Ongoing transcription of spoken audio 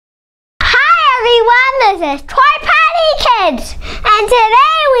this is Toy Party Kids, and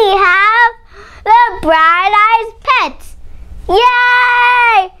today we have the Bright Eyes Pets.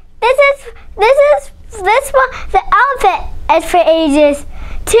 Yay! This one. The outfit is for ages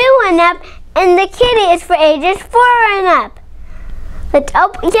 2 and up, and the kitty is for ages 4 and up. Let's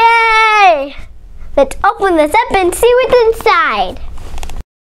open this up and see what's inside.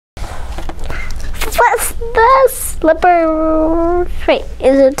 What's the slipper? Wait,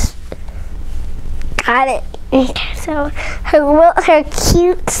 is it? Got it. Okay, so her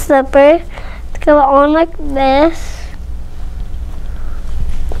cute slipper go on like this.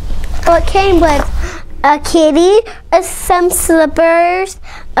 Well, it came with a kitty, some slippers,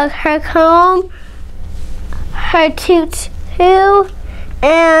 her comb, her tutu,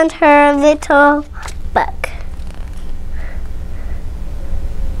 and her little book.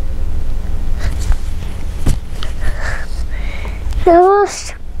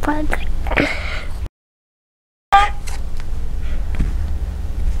 Those fun.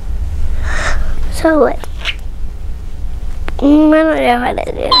 So what? I don't know how to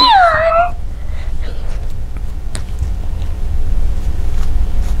do this.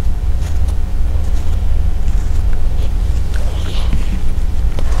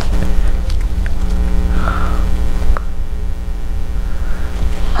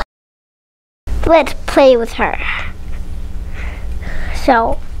 Let's play with her.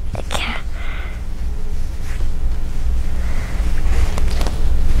 So,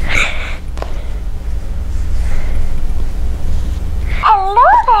 hello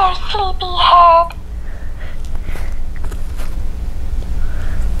there, sleepyhead.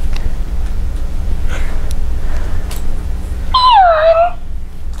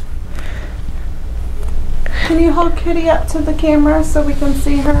 Can you hold Kitty up to the camera so we can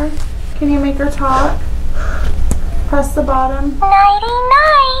see her? Can you make her talk? Press the bottom.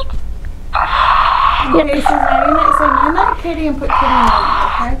 Nighty-night. Okay, so nighty-night. Say night-night, Kitty, and put Kitty in,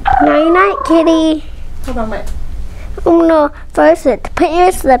 okay? night-night, kitty. Hold on, wait. Oh no, first let's put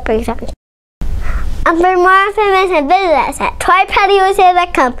your slippers on. And for more information, visit us at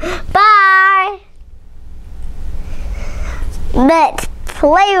toypatiousa.com. Bye! Let's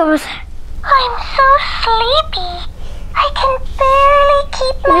play with her. I'm so sleepy. I can barely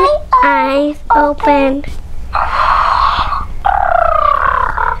keep my Eyes open.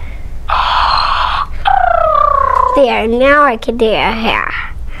 There, now I can do your hair.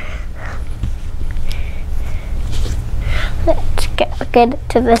 Let's get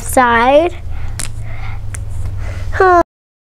to the side.